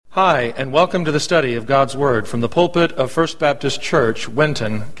Hi, and welcome to the study of God's Word from the pulpit of First Baptist Church,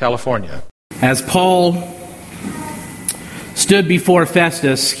 Winton, California. As Paul stood before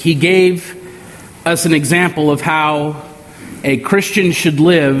Festus, he gave us an example of how a Christian should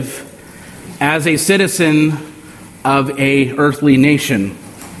live as a citizen of an earthly nation.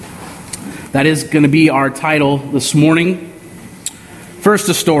 That is going to be our title this morning. First,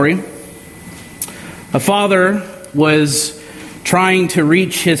 a story. A father was trying to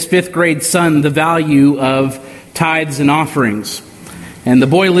reach his fifth grade son the value of tithes and offerings. And the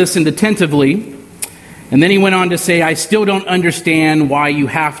boy listened attentively, and then he went on to say, "I still don't understand why you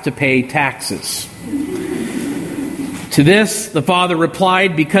have to pay taxes." To this, the father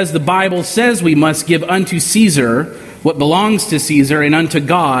replied, "Because the Bible says we must give unto Caesar what belongs to Caesar, and unto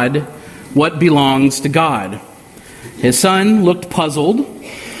God what belongs to God." His son looked puzzled,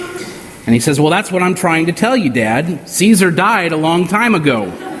 and he says, "Well, that's what I'm trying to tell you, Dad. Caesar died a long time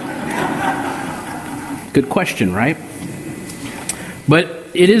ago." Good question, right? But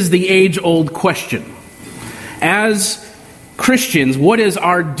it is the age-old question. As Christians, what is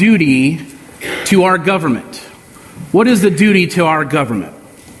our duty to our government? What is the duty to our government?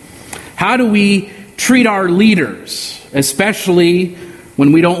 How do we treat our leaders, especially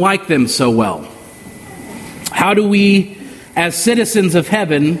when we don't like them so well? How do we, as citizens of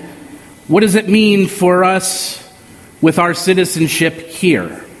heaven, what does it mean for us with our citizenship here?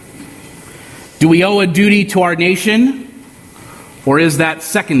 Do we owe a duty to our nation, or is that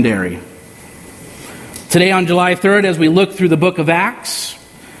secondary? Today on July 3rd, as we look through the book of Acts,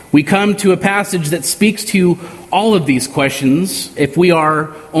 we come to a passage that speaks to all of these questions if we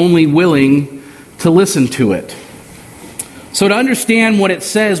are only willing to listen to it. So to understand what it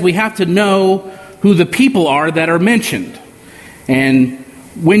says, we have to know who the people are that are mentioned. And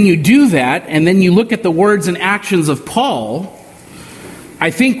when you do that, and then you look at the words and actions of Paul, I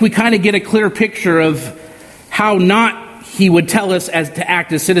think we kind of get a clear picture of how not he would tell us as to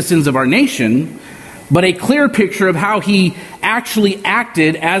act as citizens of our nation, but a clear picture of how he actually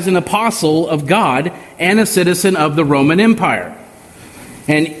acted as an apostle of God and a citizen of the Roman Empire.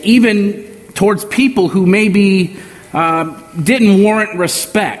 And even towards people who maybe didn't warrant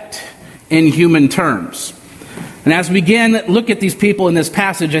respect in human terms. And as we again look at these people in this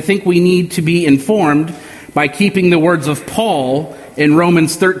passage, I think we need to be informed by keeping the words of Paul in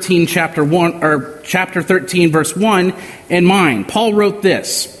Romans 13, chapter 13, verse 1 in mind. Paul wrote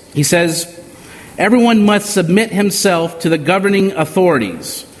this. He says, "Everyone must submit himself to the governing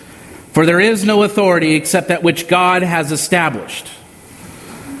authorities, for there is no authority except that which God has established."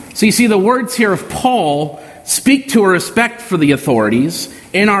 So you see, the words here of Paul speak to a respect for the authorities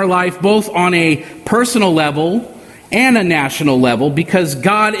in our life, both on a personal level and a national level, because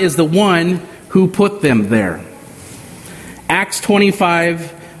God is the one who put them there. Acts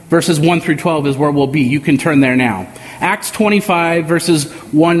 25, verses 1 through 12 is where we'll be. You can turn there now. Acts 25, verses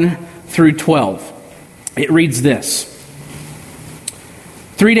 1 through 12. It reads this.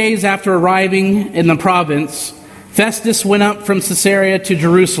 3 days after arriving in the province, Festus went up from Caesarea to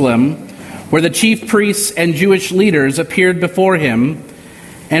Jerusalem, where the chief priests and Jewish leaders appeared before him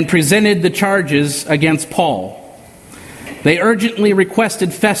and presented the charges against Paul. They urgently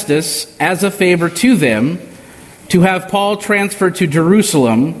requested Festus, as a favor to them, to have Paul transferred to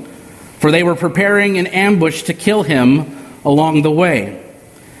Jerusalem, for they were preparing an ambush to kill him along the way.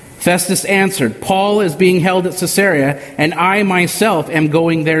 Festus answered, "Paul is being held at Caesarea, and I myself am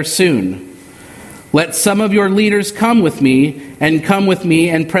going there soon. Let some of your leaders come with me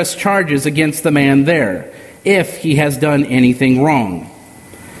and press charges against the man there, if he has done anything wrong."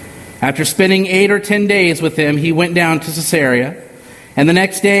 After spending 8 or 10 days with him, he went down to Caesarea, and the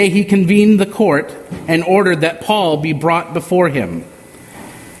next day he convened the court and ordered that Paul be brought before him.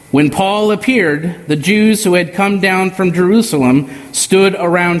 When Paul appeared, the Jews who had come down from Jerusalem stood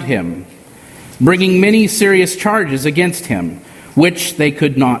around him, bringing many serious charges against him, which they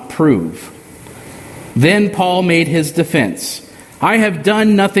could not prove. Then Paul made his defense. "I have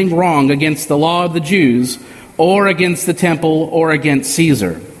done nothing wrong against the law of the Jews, or against the temple, or against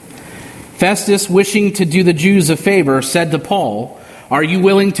Caesar." Festus, wishing to do the Jews a favor, said to Paul, "Are you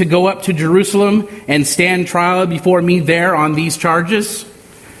willing to go up to Jerusalem and stand trial before me there on these charges?"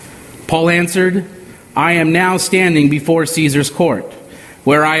 Paul answered, "I am now standing before Caesar's court,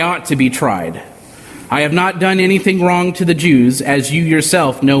 where I ought to be tried. I have not done anything wrong to the Jews, as you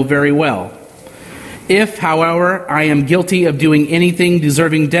yourself know very well. If, however, I am guilty of doing anything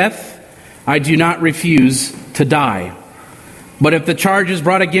deserving death, I do not refuse to die. But if the charges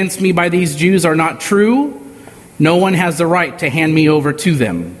brought against me by these Jews are not true, no one has the right to hand me over to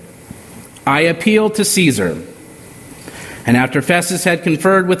them. I appeal to Caesar." And after Festus had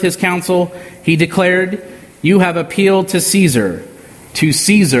conferred with his council, he declared, "You have appealed to Caesar. To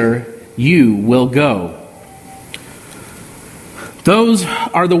Caesar you will go." Those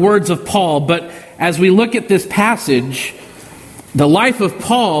are the words of Paul, but as we look at this passage, the life of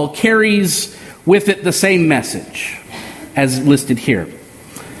Paul carries with it the same message as listed here.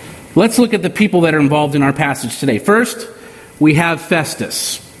 Let's look at the people that are involved in our passage today. First, we have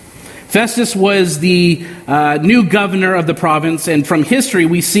Festus. Festus was the new governor of the province, and from history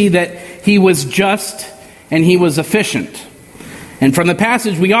we see that he was just and he was efficient. And from the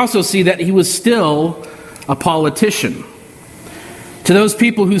passage we also see that he was still a politician. To those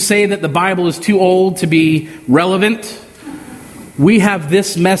people who say that the Bible is too old to be relevant, we have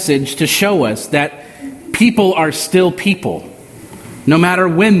this message to show us that people are still people, no matter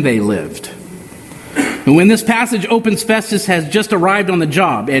when they lived. And when this passage opens, Festus has just arrived on the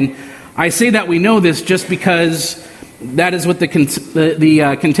job. And I say that we know this just because that is what the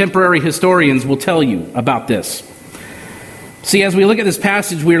contemporary historians will tell you about this. See, as we look at this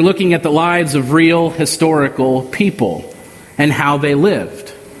passage, we are looking at the lives of real historical people and how they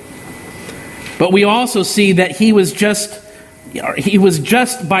lived. But we also see that he was just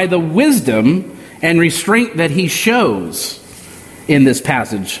by the wisdom and restraint that he shows in this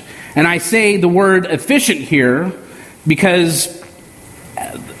passage. And I say the word efficient here because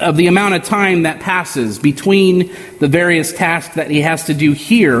of the amount of time that passes between the various tasks that he has to do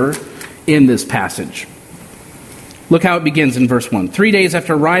here in this passage. Look how it begins in verse 1. 3 days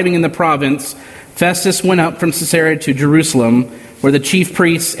after arriving in the province, Festus went up from Caesarea to Jerusalem, where the chief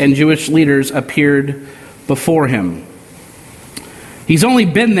priests and Jewish leaders appeared before him. He's only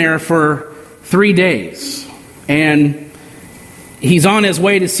been there for 3 days, and he's on his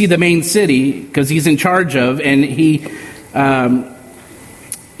way to see the main city because he's in charge of, and he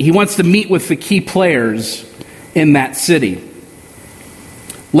wants to meet with the key players in that city.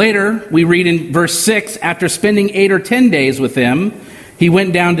 Later, we read in verse 6, after spending 8 or 10 days with them, he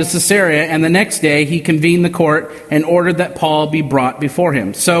went down to Caesarea, and the next day he convened the court and ordered that Paul be brought before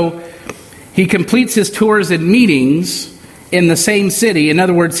him. So he completes his tours and meetings in the same city. In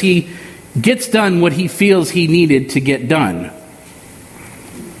other words, he gets done what he feels he needed to get done.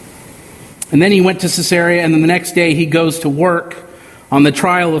 And then he went to Caesarea, and then the next day he goes to work on the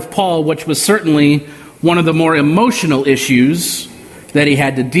trial of Paul, which was certainly one of the more emotional issues that he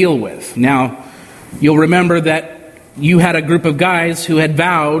had to deal with. Now, you'll remember that you had a group of guys who had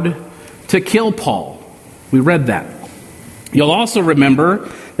vowed to kill Paul. We read that. You'll also remember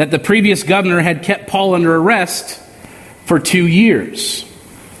that the previous governor had kept Paul under arrest for 2 years.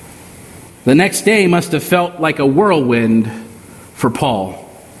 The next day must have felt like a whirlwind for Paul.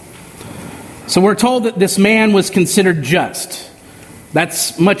 So we're told that this man was considered just.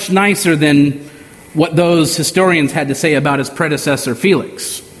 That's much nicer than what those historians had to say about his predecessor,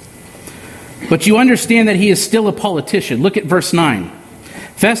 Felix. But you understand that he is still a politician. Look at verse 9.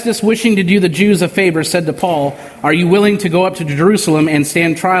 Festus, wishing to do the Jews a favor, said to Paul, "Are you willing to go up to Jerusalem and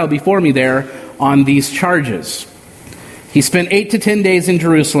stand trial before me there on these charges?" He spent 8 to 10 days in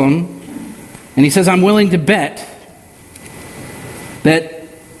Jerusalem, and he says, "I'm willing to bet that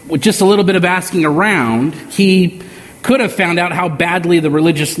with just a little bit of asking around, he could have found out how badly the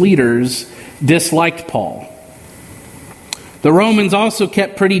religious leaders disliked Paul." The Romans also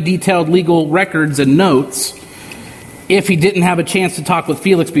kept pretty detailed legal records and notes if he didn't have a chance to talk with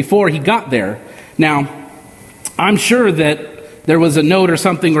Felix before he got there. Now, I'm sure that there was a note or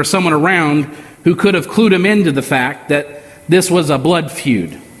something or someone around who could have clued him into the fact that this was a blood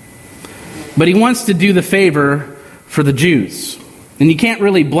feud. But he wants to do the favor for the Jews. And you can't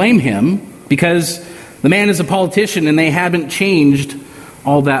really blame him because the man is a politician and they haven't changed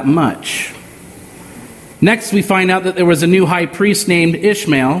all that much. Next, we find out that there was a new high priest named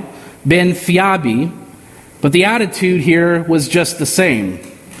Ishmael ben Phiabi, but the attitude here was just the same.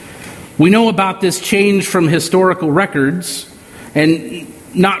 We know about this change from historical records, and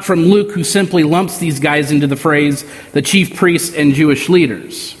not from Luke, who simply lumps these guys into the phrase, the chief priests and Jewish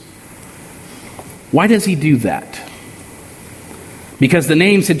leaders. Why does he do that? Because the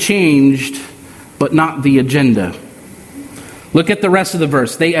names had changed, but not the agenda. Look at the rest of the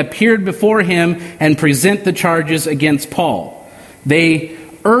verse. They appeared before him and present the charges against Paul. They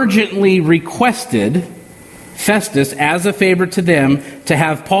urgently requested Festus, as a favor to them, to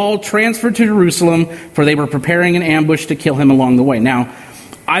have Paul transferred to Jerusalem, for they were preparing an ambush to kill him along the way. Now,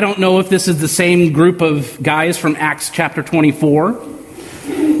 I don't know if this is the same group of guys from Acts chapter 24,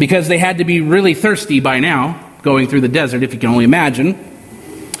 because they had to be really thirsty by now, going through the desert, if you can only imagine.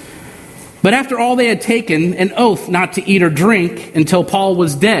 But after all, they had taken an oath not to eat or drink until Paul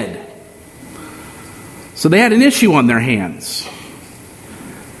was dead. So they had an issue on their hands.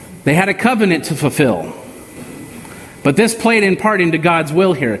 They had a covenant to fulfill. But this played in part into God's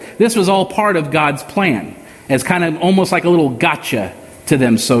will here. This was all part of God's plan, as kind of almost like a little gotcha to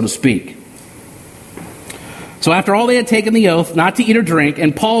them, so to speak. So after all, they had taken the oath not to eat or drink,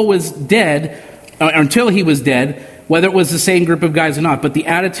 and Paul was dead, until he was dead, whether it was the same group of guys or not, but the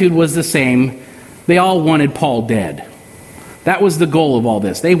attitude was the same. They all wanted Paul dead. That was the goal of all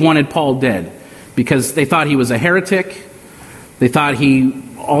this. They wanted Paul dead because they thought he was a heretic. They thought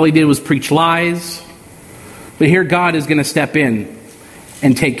all he did was preach lies. But here God is going to step in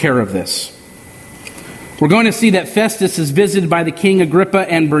and take care of this. We're going to see that Festus is visited by the King Agrippa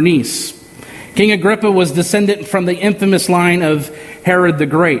and Bernice. King Agrippa was descendant from the infamous line of Herod the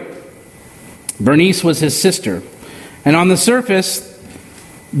Great. Bernice was his sister. And on the surface,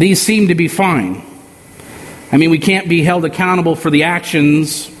 these seem to be fine. I mean, we can't be held accountable for the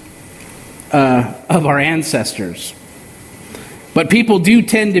actions of our ancestors. But people do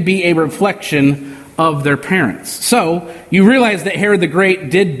tend to be a reflection of their parents. So, you realize that Herod the Great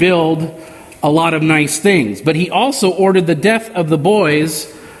did build a lot of nice things, but he also ordered the death of the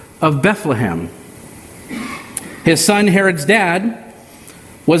boys of Bethlehem. His son Herod's dad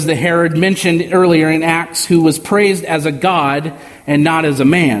was the Herod mentioned earlier in Acts, who was praised as a god and not as a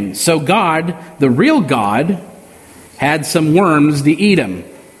man. So God, the real God, had some worms to eat him,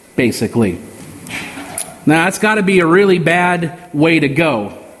 basically. Now, that's got to be a really bad way to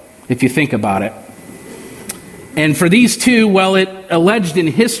go, if you think about it. And for these two, well, it alleged in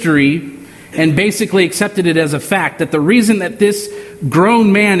history and basically accepted it as a fact that the reason that this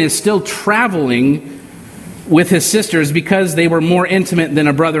grown man is still traveling with his sister is because they were more intimate than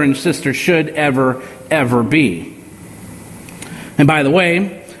a brother and sister should ever be. And by the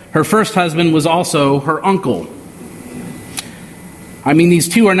way, her first husband was also her uncle. I mean, these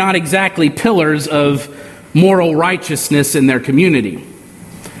two are not exactly pillars of moral righteousness in their community.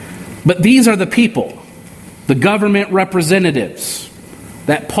 But these are the people, the government representatives,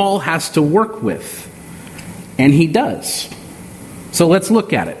 that Paul has to work with. And he does. So let's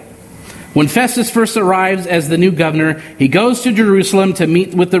look at it. When Festus first arrives as the new governor, he goes to Jerusalem to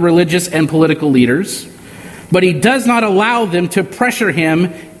meet with the religious and political leaders, but he does not allow them to pressure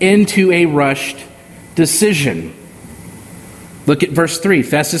him into a rushed decision. Look at verse 3.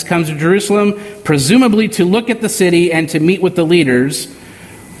 Festus comes to Jerusalem, presumably to look at the city and to meet with the leaders,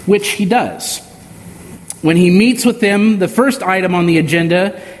 which he does. When he meets with them, the first item on the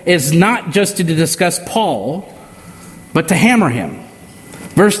agenda is not just to discuss Paul, but to hammer him.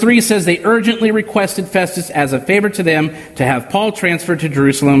 Verse 3 says they urgently requested Festus as a favor to them to have Paul transferred to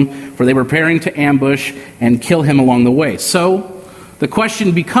Jerusalem, for they were preparing to ambush and kill him along the way. So the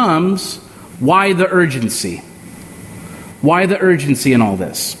question becomes, why the urgency? Why the urgency in all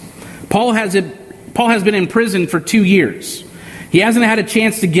this? Paul has been in prison for 2 years. He hasn't had a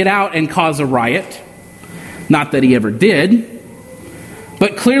chance to get out and cause a riot. Not that he ever did.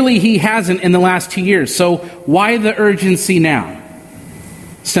 But clearly he hasn't in the last 2 years. So why the urgency now?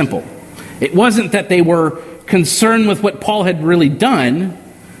 Simple. It wasn't that they were concerned with what Paul had really done,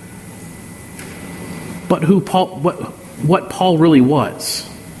 but what Paul really was.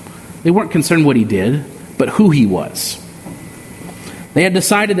 They weren't concerned what he did, but who he was. They had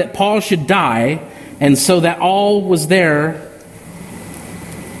decided that Paul should die, and so that all was there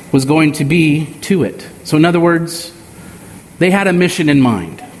was going to be to it. So in other words, they had a mission in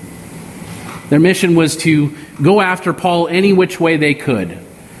mind. Their mission was to go after Paul any which way they could,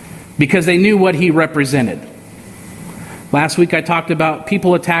 because they knew what he represented. Last week I talked about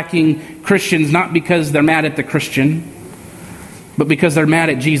people attacking Christians not because they're mad at the Christian, but because they're mad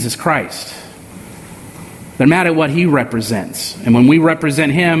at Jesus Christ. They're mad at what he represents. And when we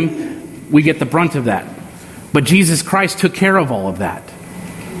represent him, we get the brunt of that. But Jesus Christ took care of all of that.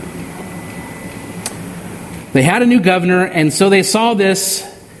 They had a new governor, and so they saw this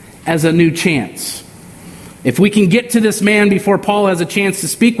as a new chance. If we can get to this man before Paul has a chance to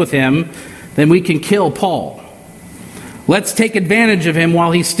speak with him, then we can kill Paul. Let's take advantage of him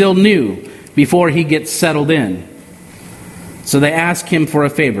while he's still new, before he gets settled in. So they ask him for a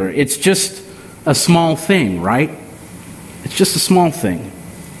favor. It's just a small thing, right? It's just a small thing.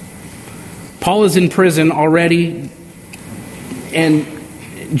 Paul is in prison already, and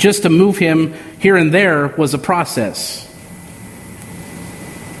just to move him here and there was a process.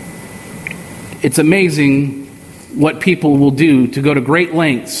 It's amazing what people will do to go to great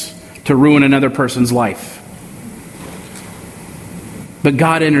lengths to ruin another person's life. But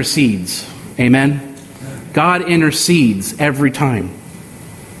God intercedes. Amen? God intercedes every time.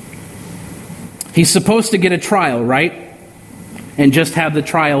 He's supposed to get a trial, right? And just have the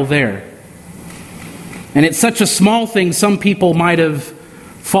trial there. And it's such a small thing, some people might have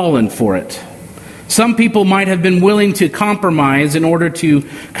fallen for it. Some people might have been willing to compromise in order to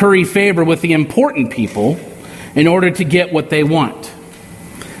curry favor with the important people in order to get what they want.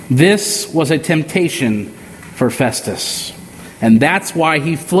 This was a temptation for Festus. And that's why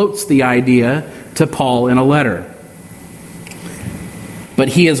he floats the idea to Paul in a letter. But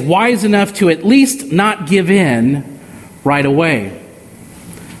he is wise enough to at least not give in right away.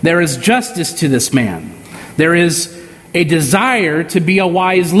 There is justice to this man. There is a desire to be a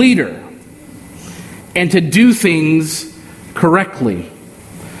wise leader and to do things correctly.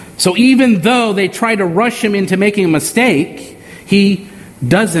 So even though they try to rush him into making a mistake, he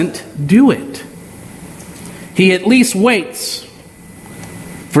doesn't do it. He at least waits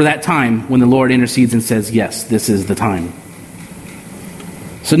for that time when the Lord intercedes and says, yes, this is the time.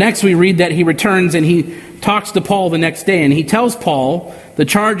 So next we read that he returns and he talks to Paul the next day, and he tells Paul the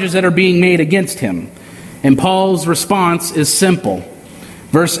charges that are being made against him. And Paul's response is simple.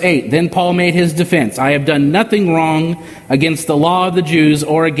 Verse 8, then Paul made his defense. I have done nothing wrong against the law of the Jews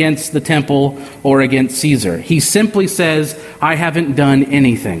or against the temple or against Caesar. He simply says, I haven't done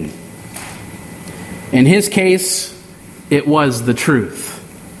anything. In his case, it was the truth.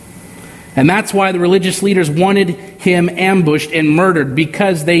 And that's why the religious leaders wanted him ambushed and murdered,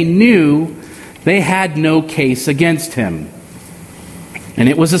 because they knew they had no case against him. And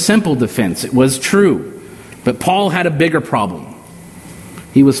it was a simple defense. It was true. But Paul had a bigger problem.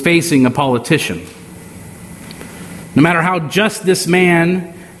 He was facing a politician. No matter how just this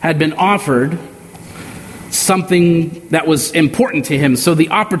man had been offered something that was important to him, so the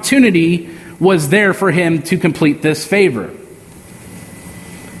opportunity was there for him to complete this favor.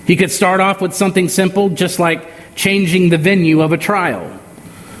 He could start off with something simple, just like changing the venue of a trial.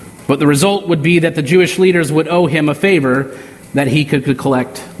 But the result would be that the Jewish leaders would owe him a favor that he could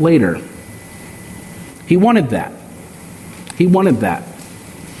collect later. He wanted that. He wanted that.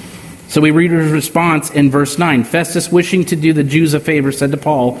 So we read his response in verse 9. Festus, wishing to do the Jews a favor, said to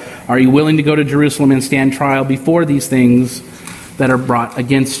Paul, are you willing to go to Jerusalem and stand trial before these things that are brought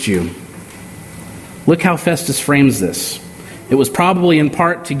against you? Look how Festus frames this. It was probably in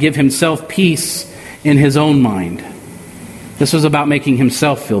part to give himself peace in his own mind. This was about making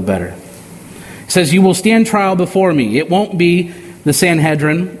himself feel better. He says, you will stand trial before me. It won't be the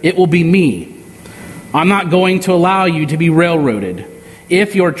Sanhedrin. It will be me. I'm not going to allow you to be railroaded.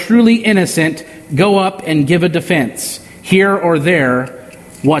 If you're truly innocent, go up and give a defense. Here or there,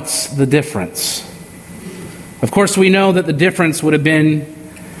 what's the difference? Of course, we know that the difference would have been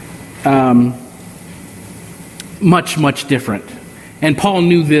much, much different. And Paul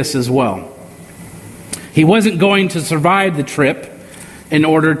knew this as well. He wasn't going to survive the trip in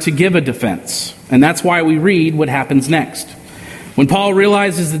order to give a defense. And that's why we read what happens next. When Paul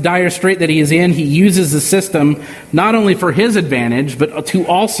realizes the dire strait that he is in, he uses the system not only for his advantage, but to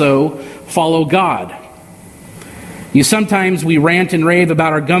also follow God. Sometimes we rant and rave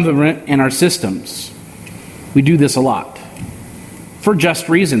about our government and our systems. We do this a lot. For just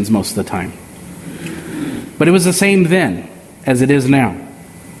reasons most of the time. But it was the same then as it is now.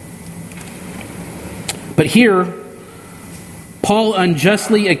 But here, Paul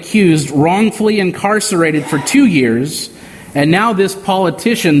unjustly accused, wrongfully incarcerated for 2 years, and now this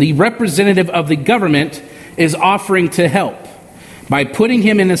politician, the representative of the government, is offering to help by putting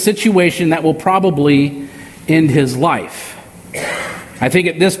him in a situation that will probably end his life. I think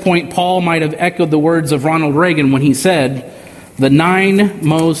at this point, Paul might have echoed the words of Ronald Reagan when he said, you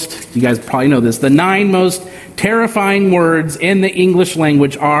guys probably know this, the 9 most terrifying words in the English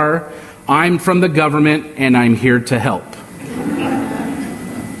language are, I'm from the government and I'm here to help.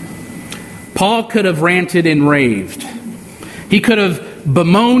 Paul could have ranted and raved. He could have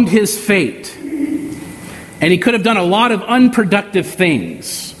bemoaned his fate. And he could have done a lot of unproductive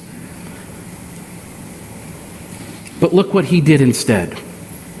things. But look what he did instead.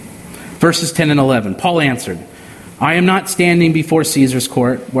 Verses 10 and 11. Paul answered, I am not standing before Caesar's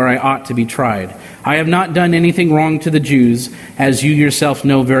court where I ought to be tried. I have not done anything wrong to the Jews, as you yourself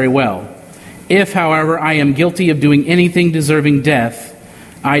know very well. If, however, I am guilty of doing anything deserving death,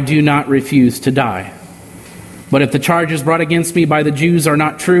 I do not refuse to die. But if the charges brought against me by the Jews are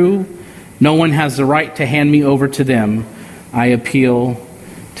not true, no one has the right to hand me over to them. I appeal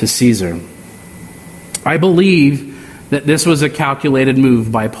to Caesar. I believe that this was a calculated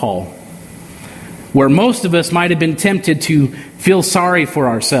move by Paul, where most of us might have been tempted to feel sorry for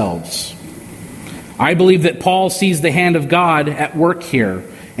ourselves. I believe that Paul sees the hand of God at work here,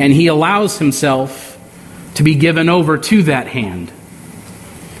 and he allows himself to be given over to that hand.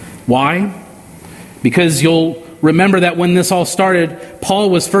 Why? Because you'll remember that when this all started, Paul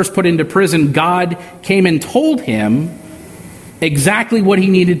was first put into prison, God came and told him exactly what he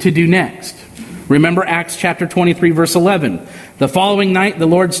needed to do next. Remember Acts chapter 23, verse 11. The following night, the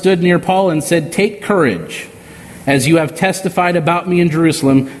Lord stood near Paul and said, "Take courage. As you have testified about me in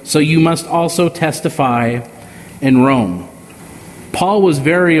Jerusalem, so you must also testify in Rome." Paul was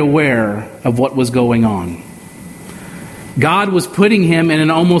very aware of what was going on. God was putting him in an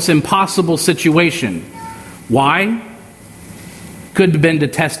almost impossible situation. Why? Could have been to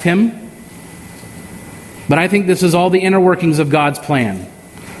test him. But I think this is all the inner workings of God's plan.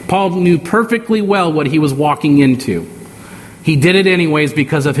 Paul knew perfectly well what he was walking into. He did it anyways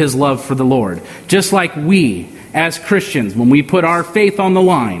because of his love for the Lord. Just like we, as Christians, when we put our faith on the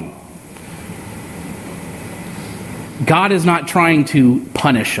line, God is not trying to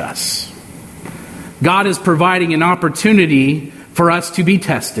punish us. God is providing an opportunity for us to be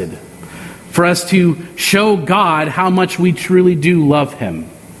tested, for us to show God how much we truly do love Him.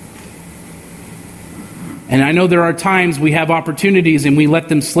 And I know there are times we have opportunities and we let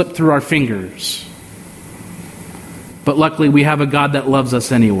them slip through our fingers. But luckily we have a God that loves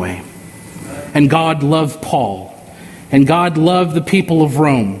us anyway. And God loved Paul. And God loved the people of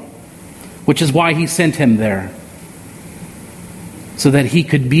Rome, which is why He sent him there, so that he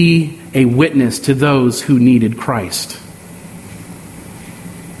could be a witness to those who needed Christ.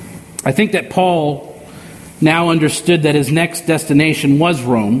 I think that Paul now understood that his next destination was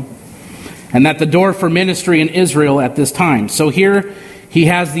Rome, and that the door for ministry in Israel at this time. So here he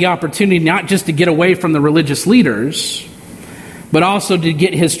has the opportunity not just to get away from the religious leaders, but also to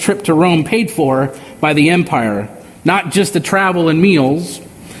get his trip to Rome paid for by the empire. Not just the travel and meals.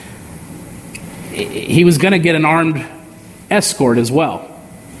 He was going to get an armed escort as well.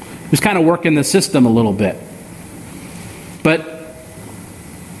 He was kind of working the system a little bit. But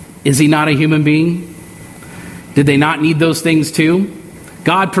is he not a human being? Did they not need those things too?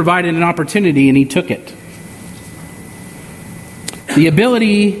 God provided an opportunity and he took it. The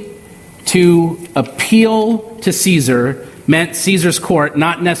ability to appeal to Caesar meant Caesar's court,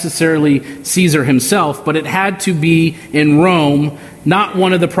 not necessarily Caesar himself, but it had to be in Rome, not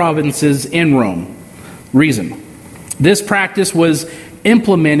one of the provinces in Rome. Reason: this practice was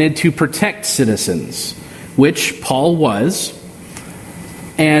implemented to protect citizens, which Paul was.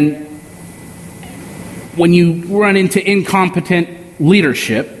 And when you run into incompetent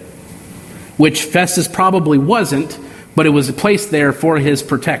leadership, which Festus probably wasn't, but it was placed there for his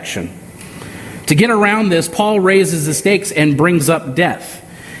protection. To get around this, Paul raises the stakes and brings up death.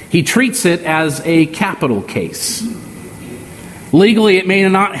 He treats it as a capital case. Legally, it may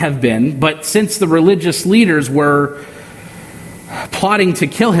not have been, but since the religious leaders were plotting to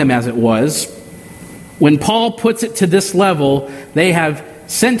kill him as it was, when Paul puts it to this level, they have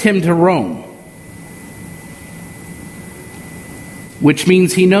sent him to Rome. Which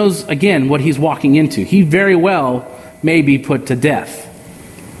means he knows, again, what he's walking into. He very well may be put to death.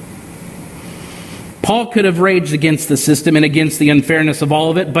 Paul could have raged against the system and against the unfairness of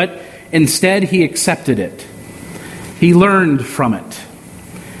all of it, but instead he accepted it. He learned from it.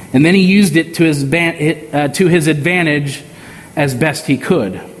 And then he used it to his advantage as best he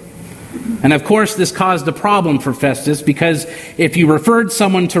could. And of course, this caused a problem for Festus, because if you referred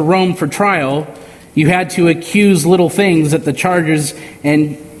someone to Rome for trial, you had to accuse little things at the charges,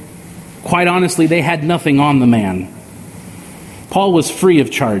 and quite honestly, they had nothing on the man. Paul was free of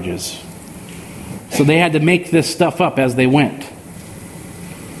charges. So they had to make this stuff up as they went.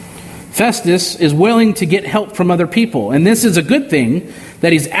 Festus is willing to get help from other people. And this is a good thing,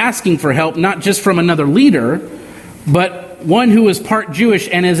 that he's asking for help, not just from another leader, but one who is part Jewish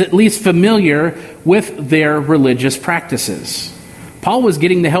and is at least familiar with their religious practices. Paul was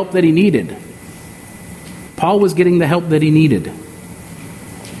getting the help that he needed. Paul was getting the help that he needed.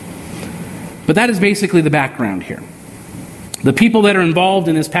 But that is basically the background here. The people that are involved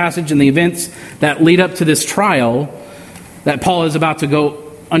in this passage and the events that lead up to this trial that Paul is about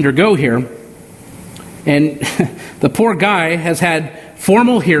to undergo here. And the poor guy has had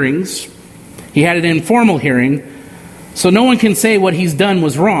formal hearings. He had an informal hearing. So no one can say what he's done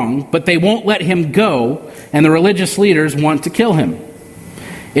was wrong, but they won't let him go, and the religious leaders want to kill him.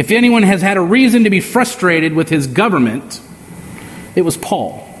 If anyone has had a reason to be frustrated with his government, it was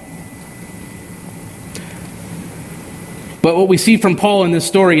Paul. But what we see from Paul in this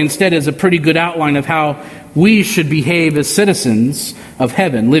story instead is a pretty good outline of how we should behave as citizens of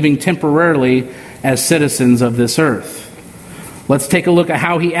heaven, living temporarily as citizens of this earth. Let's take a look at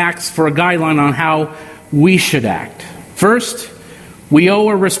how he acts for a guideline on how we should act. First, we owe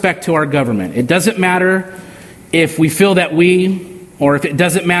our respect to our government. It doesn't matter if we feel that or if it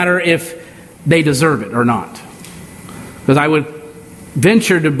doesn't matter if they deserve it or not. Because I would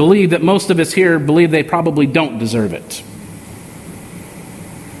venture to believe that most of us here believe they probably don't deserve it.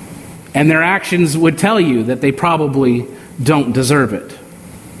 And their actions would tell you that they probably don't deserve it.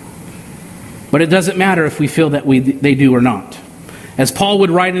 But it doesn't matter if we feel that they do or not. As Paul would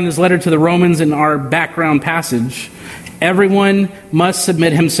write in his letter to the Romans in our background passage, everyone must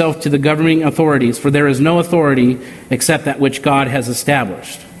submit himself to the governing authorities, for there is no authority except that which God has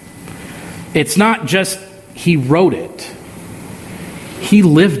established. It's not just he wrote it. He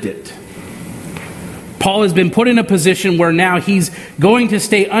lived it. Paul has been put in a position where now he's going to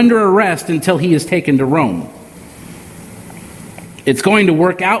stay under arrest until he is taken to Rome. It's going to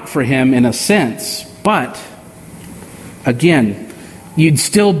work out for him in a sense, but again, you'd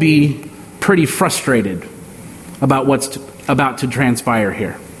still be pretty frustrated about what's about to transpire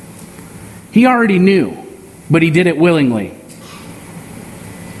here. He already knew, but he did it willingly.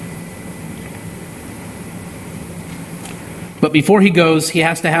 But before he goes, he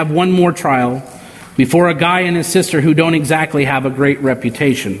has to have one more trial before a guy and his sister who don't exactly have a great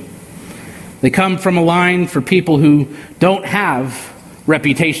reputation. They come from a line for people who don't have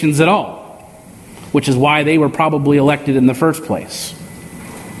reputations at all, which is why they were probably elected in the first place.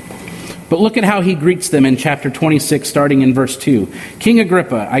 But look at how he greets them in chapter 26, starting in verse 2. King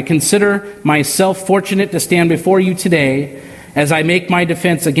Agrippa, I consider myself fortunate to stand before you today as I make my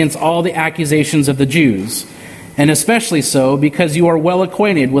defense against all the accusations of the Jews, and especially so because you are well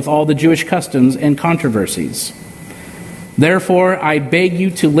acquainted with all the Jewish customs and controversies. Therefore, I beg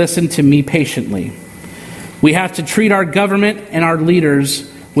you to listen to me patiently. We have to treat our government and our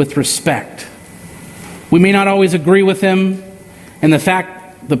leaders with respect. We may not always agree with them, and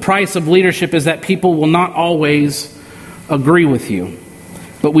the price of leadership is that people will not always agree with you,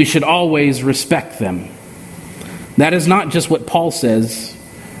 but we should always respect them. That is not just what Paul says,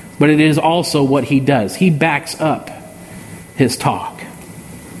 but it is also what he does. He backs up his talk.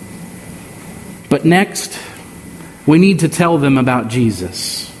 But next, we need to tell them about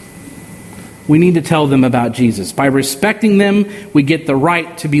Jesus. We need to tell them about Jesus. By respecting them, we get the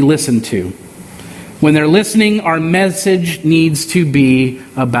right to be listened to. When they're listening, our message needs to be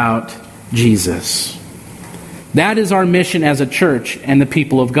about Jesus. That is our mission as a church and the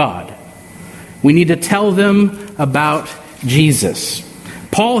people of God. We need to tell them about Jesus.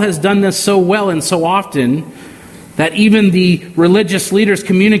 Paul has done this so well and so often that even the religious leaders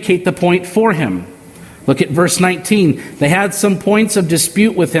communicate the point for him. Look at verse 19. They had some points of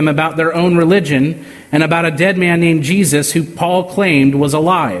dispute with him about their own religion and about a dead man named Jesus who Paul claimed was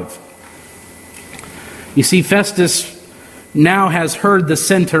alive. You see, Festus now has heard the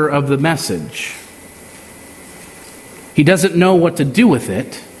center of the message. He doesn't know what to do with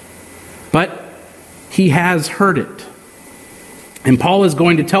it, but he has heard it. And Paul is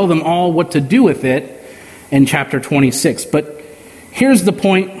going to tell them all what to do with it in chapter 26. But here's the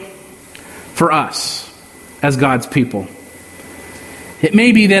point for us as God's people. It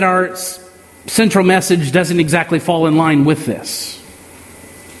may be that our central message doesn't exactly fall in line with this.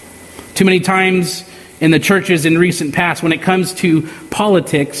 Too many times in the churches in recent past, when it comes to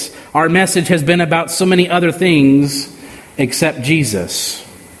politics, our message has been about so many other things except Jesus.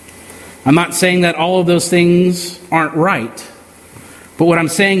 I'm not saying that all of those things aren't right. But what I'm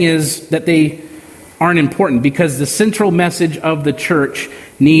saying is that they aren't important because the central message of the church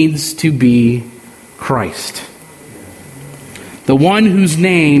needs to be Christ. The one whose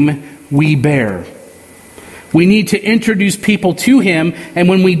name we bear. We need to introduce people to him, and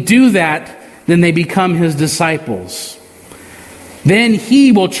when we do that, then they become his disciples. Then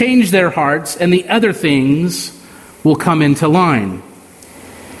he will change their hearts, and the other things will come into line.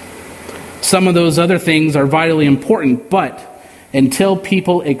 Some of those other things are vitally important, but until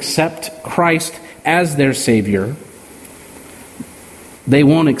people accept Christ as their Savior, they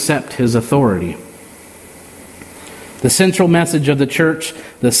won't accept his authority. The central message of the church,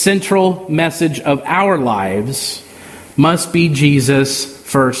 the central message of our lives, must be Jesus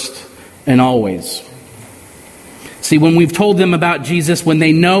first and always. See, when we've told them about Jesus, when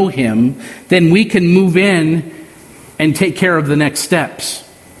they know him, then we can move in and take care of the next steps.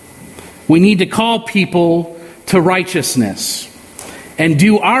 We need to call people to righteousness and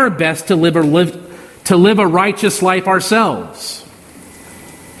do our best to live a righteous life ourselves.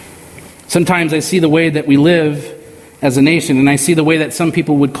 Sometimes I see the way that we live as a nation, and I see the way that some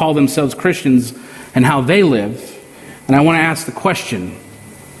people would call themselves Christians and how they live. And I want to ask the question,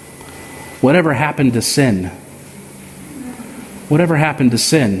 whatever happened to sin? Whatever happened to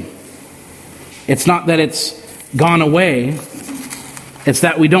sin? It's not that it's gone away, it's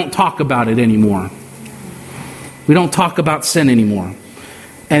that we don't talk about it anymore. We don't talk about sin anymore.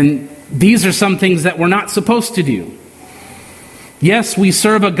 And these are some things that we're not supposed to do. Yes, we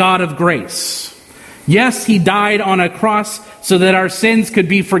serve a God of grace. Yes, he died on a cross so that our sins could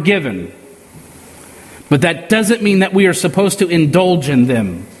be forgiven. But that doesn't mean that we are supposed to indulge in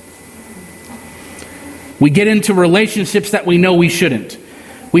them. We get into relationships that we know we shouldn't.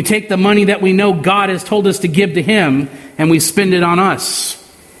 We take the money that we know God has told us to give to him and we spend it on us.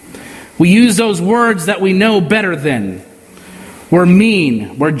 We use those words that we know better than. We're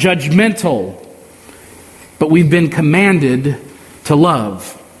mean, we're judgmental, but we've been commanded to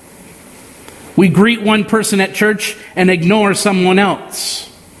love. We greet one person at church and ignore someone else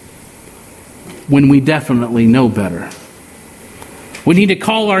when we definitely know better. We need to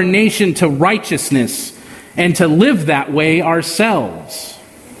call our nation to righteousness and to live that way ourselves.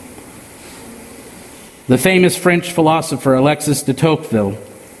 The famous French philosopher Alexis de Tocqueville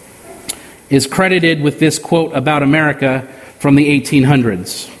is credited with this quote about America from the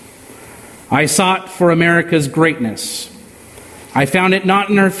 1800s. I sought for America's greatness. I found it not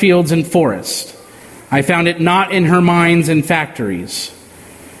in her fields and forests. I found it not in her mines and factories.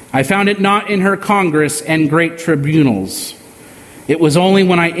 I found it not in her Congress and great tribunals. It was only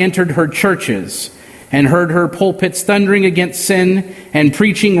when I entered her churches and heard her pulpits thundering against sin and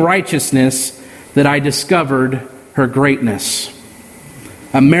preaching righteousness that I discovered her greatness.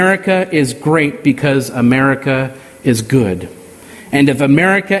 America is great because America is good. And if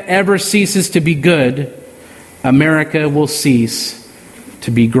America ever ceases to be good, America will cease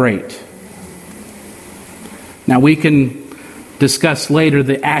to be great. Now we can discuss later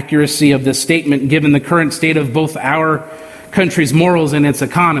the accuracy of this statement given the current state of both our country's morals and its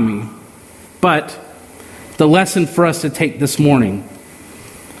economy. But the lesson for us to take this morning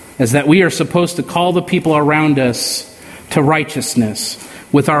is that we are supposed to call the people around us to righteousness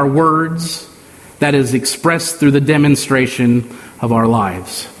with our words that is expressed through the demonstration of our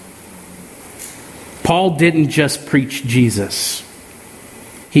lives. Paul didn't just preach Jesus.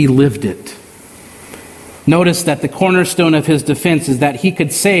 He lived it. Notice that the cornerstone of his defense is that he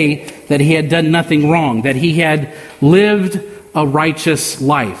could say that he had done nothing wrong, that he had lived a righteous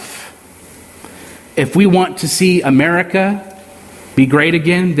life. If we want to see America be great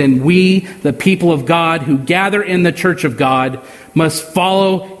again, then we, the people of God who gather in the church of God, must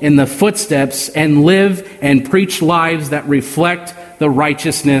follow in the footsteps and live and preach lives that reflect the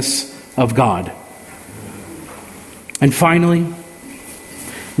righteousness of God. And finally,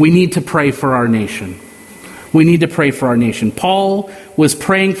 we need to pray for our nation. We need to pray for our nation. Paul was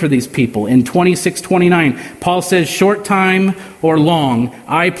praying for these people. In 26:29, Paul says, short time or long,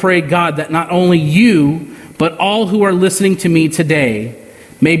 I pray God that not only you, but all who are listening to me today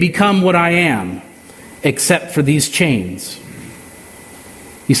may become what I am, except for these chains.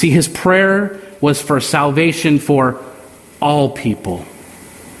 You see, his prayer was for salvation for all people.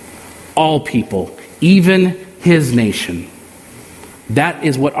 All people, even his nation. That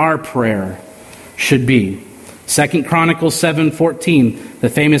is what our prayer should be. 2 Chronicles 7:14, the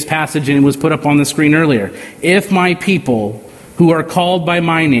famous passage, and it was put up on the screen earlier. If my people who are called by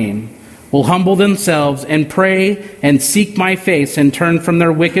my name will humble themselves and pray and seek my face and turn from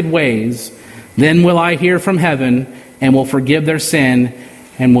their wicked ways, then will I hear from heaven and will forgive their sin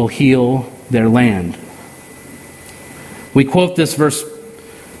and will heal their land. We quote this verse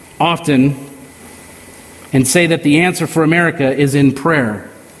often and say that the answer for America is in prayer.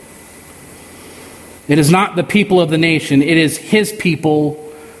 It is not the people of the nation, it is his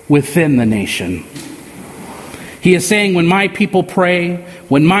people within the nation. He is saying, when my people pray,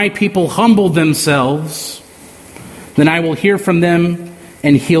 when my people humble themselves, then I will hear from them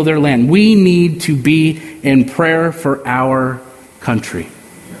and heal their land. We need to be in prayer for our country.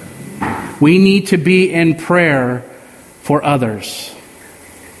 We need to be in prayer for others.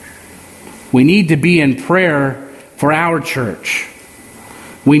 We need to be in prayer for our church.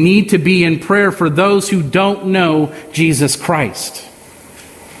 We need to be in prayer for those who don't know Jesus Christ.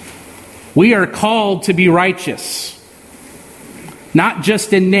 We are called to be righteous, not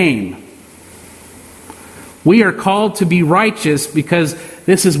just in name. We are called to be righteous because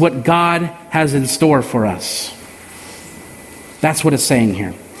this is what God has in store for us. That's what it's saying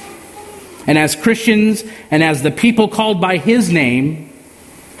here. And as Christians and as the people called by his name,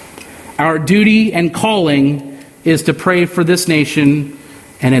 our duty and calling is to pray for this nation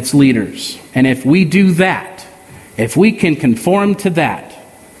and its leaders. And if we do that, if we can conform to that,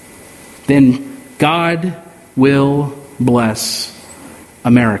 then God will bless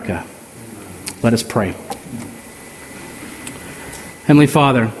America. Let us pray. Heavenly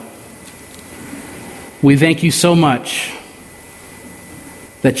Father, we thank you so much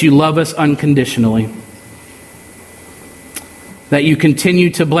that you love us unconditionally, that you continue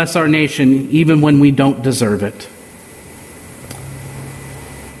to bless our nation even when we don't deserve it.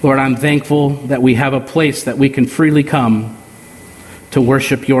 Lord, I'm thankful that we have a place that we can freely come to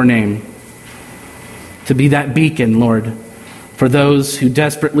worship your name, to be that beacon, Lord, for those who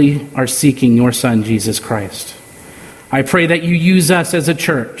desperately are seeking your Son, Jesus Christ. I pray that you use us as a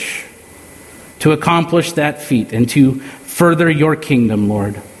church to accomplish that feat and to further your kingdom,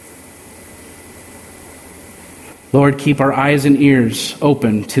 Lord. Lord, keep our eyes and ears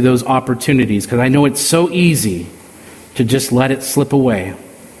open to those opportunities, because I know it's so easy to just let it slip away.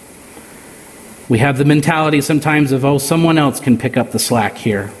 We have the mentality sometimes of, oh, someone else can pick up the slack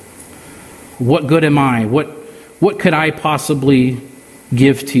here. What good am I? What could I possibly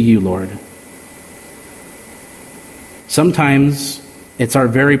give to you, Lord? Sometimes it's our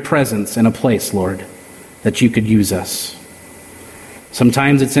very presence in a place, Lord, that you could use us.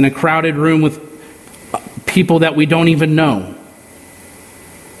 Sometimes it's in a crowded room with people that we don't even know.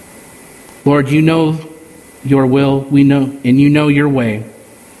 Lord, you know your will, we know, and you know your way.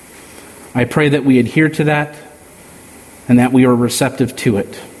 I pray that we adhere to that and that we are receptive to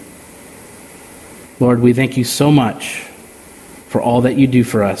it. Lord, we thank you so much for all that you do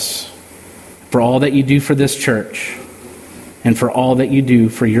for us, for all that you do for this church, and for all that you do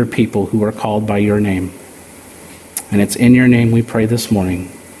for your people who are called by your name. And it's in your name we pray this morning.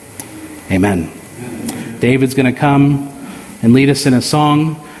 Amen. David's going to come and lead us in a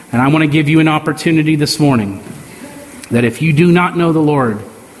song. And I want to give you an opportunity this morning that if you do not know the Lord,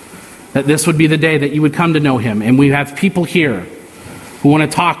 that this would be the day that you would come to know him. And we have people here who want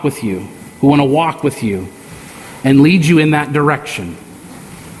to talk with you, who want to walk with you and lead you in that direction.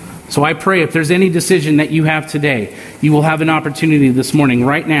 So I pray if there's any decision that you have today, you will have an opportunity this morning,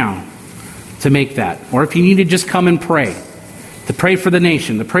 right now, to make that. Or if you need to just come and pray, to pray for the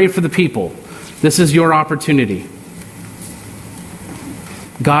nation, to pray for the people, this is your opportunity.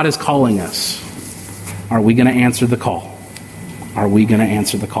 God is calling us. Are we going to answer the call? Are we going to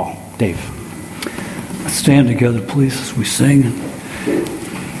answer the call? Dave. Let's stand together, please, as we sing.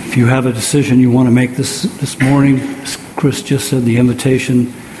 If you have a decision you want to make this morning, as Chris just said, the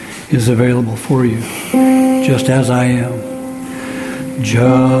invitation is available for you, just as I am.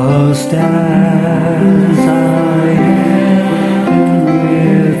 Just as I am,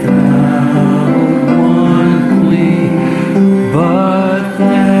 without one plea, but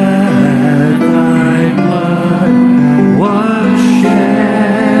that thy blood was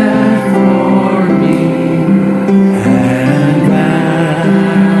shed for me, and that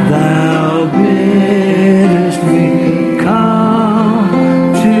thou biddest me come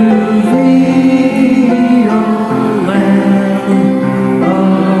to thee, O Lamb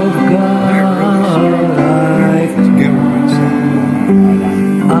of God, I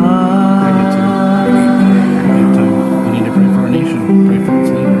come. We need to pray for our nation, pray for its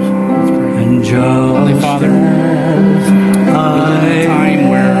leaders. Let's pray. And Holy Father, we live in a time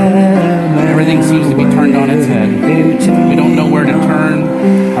where everything seems to be turned on its head. We don't know where to turn.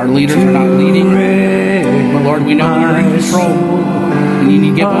 Our leaders are not leading. But Lord, we know you're in control. And you need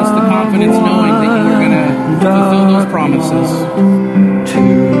to give us the confidence knowing that you're going to fulfill those promises. To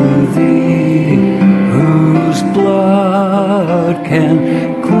thee, whose blood can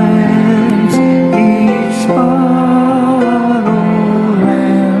cleanse each spot, O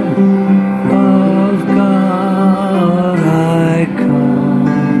Lamb of God, I come.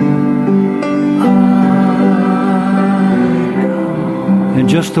 And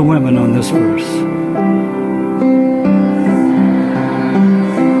just the women on this verse.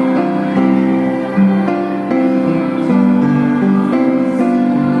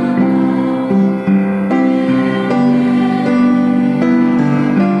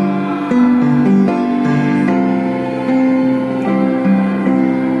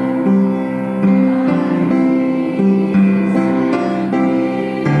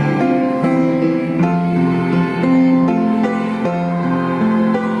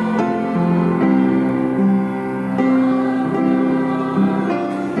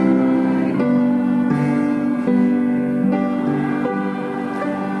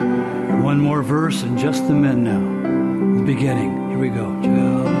 One more verse and just the men now. The beginning. Here we go.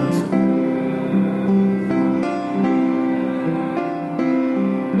 Just.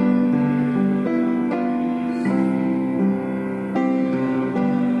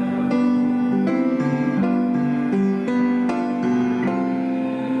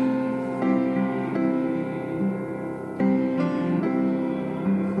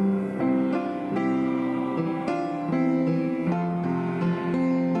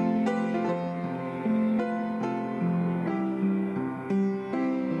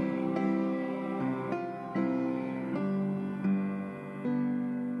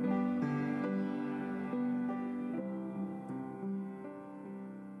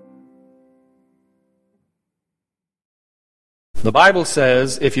 The Bible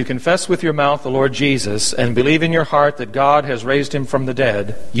says, if you confess with your mouth the Lord Jesus and believe in your heart that God has raised him from the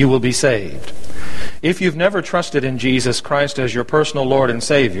dead, you will be saved. If you've never trusted in Jesus Christ as your personal Lord and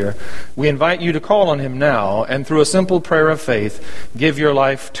Savior, we invite you to call on him now and through a simple prayer of faith, give your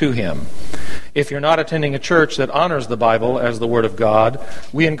life to him. If you're not attending a church that honors the Bible as the Word of God,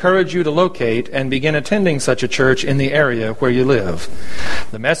 we encourage you to locate and begin attending such a church in the area where you live.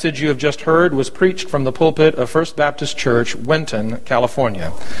 The message you have just heard was preached from the pulpit of First Baptist Church, Winton,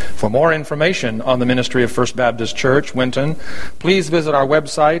 California. For more information on the ministry of First Baptist Church, Winton, please visit our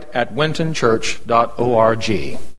website at wintonchurch.org.